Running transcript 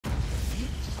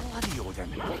Odin.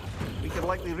 We could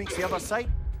likely reach the other side.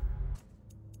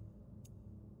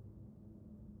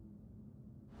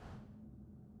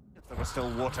 If there was still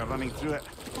water running through it.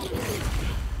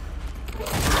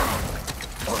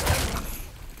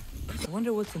 I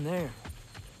wonder what's in there.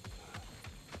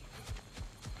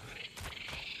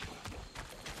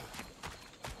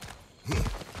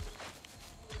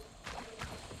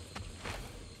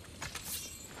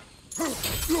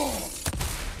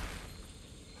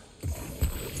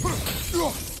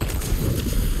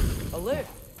 A lift.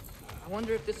 I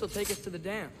wonder if this will take us to the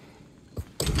dam.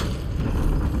 The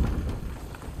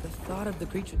thought of the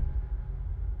creature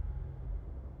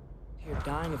here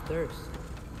dying of thirst.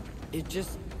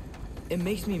 It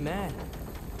makes me mad.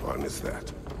 Fun is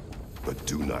that. But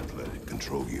do not let it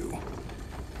control you.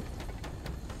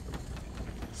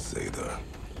 Say the...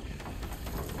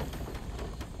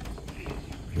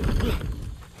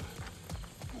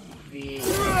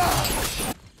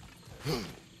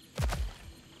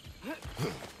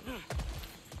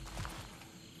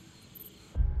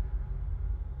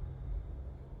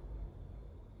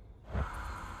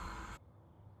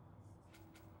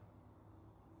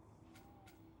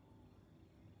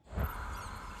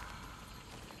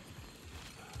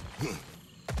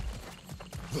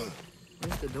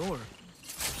 Where's the door?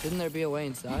 Shouldn't there be a way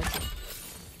inside?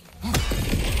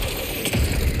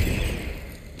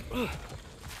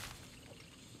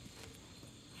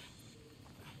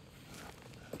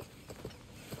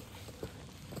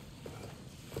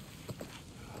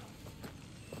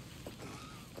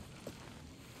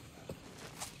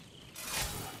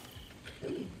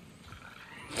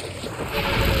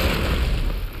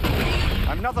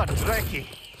 Another Trekkie.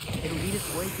 It'll lead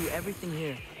us way through everything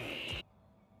here.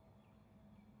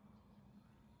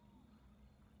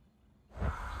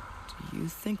 Do you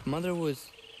think Mother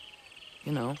was,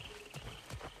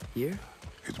 here?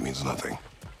 It means nothing.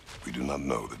 We do not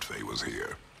know that Faye was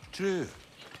here. True.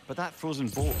 But that frozen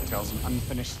boat tells an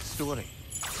unfinished story.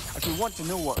 If we want to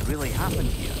know what really happened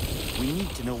here, we need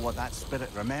to know what that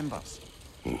spirit remembers.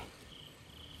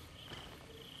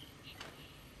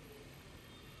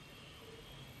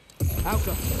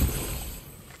 Outcome.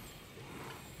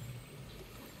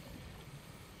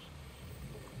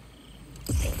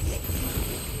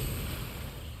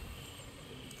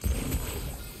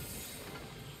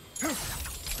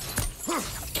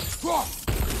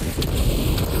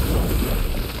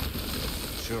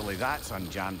 Surely that's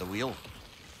unjammed the wheel.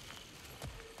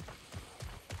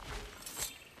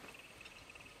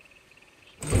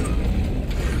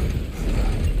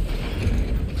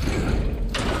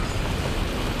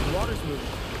 I wonder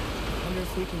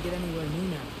if we can get anywhere new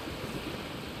now.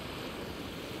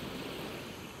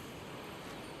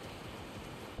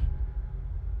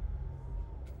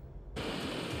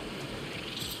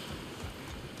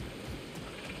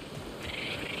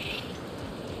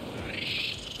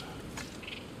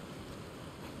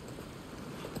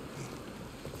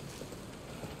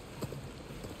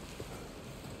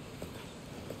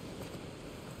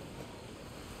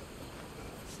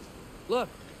 Look,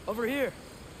 over here.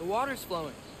 The water's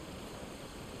flowing.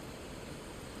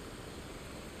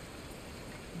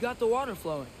 You got the water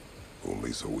flowing.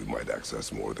 Only so we might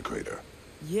access more of the crater.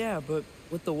 Yeah, but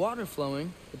with the water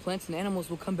flowing, the plants and animals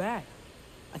will come back.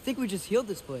 I think we just healed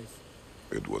this place.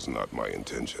 It was not my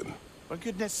intention. For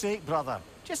goodness sake, brother,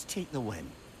 just take the win.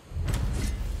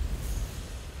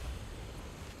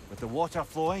 With the water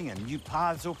flowing and new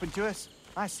paths open to us,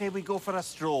 I say we go for a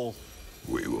stroll.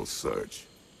 We will search.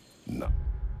 No.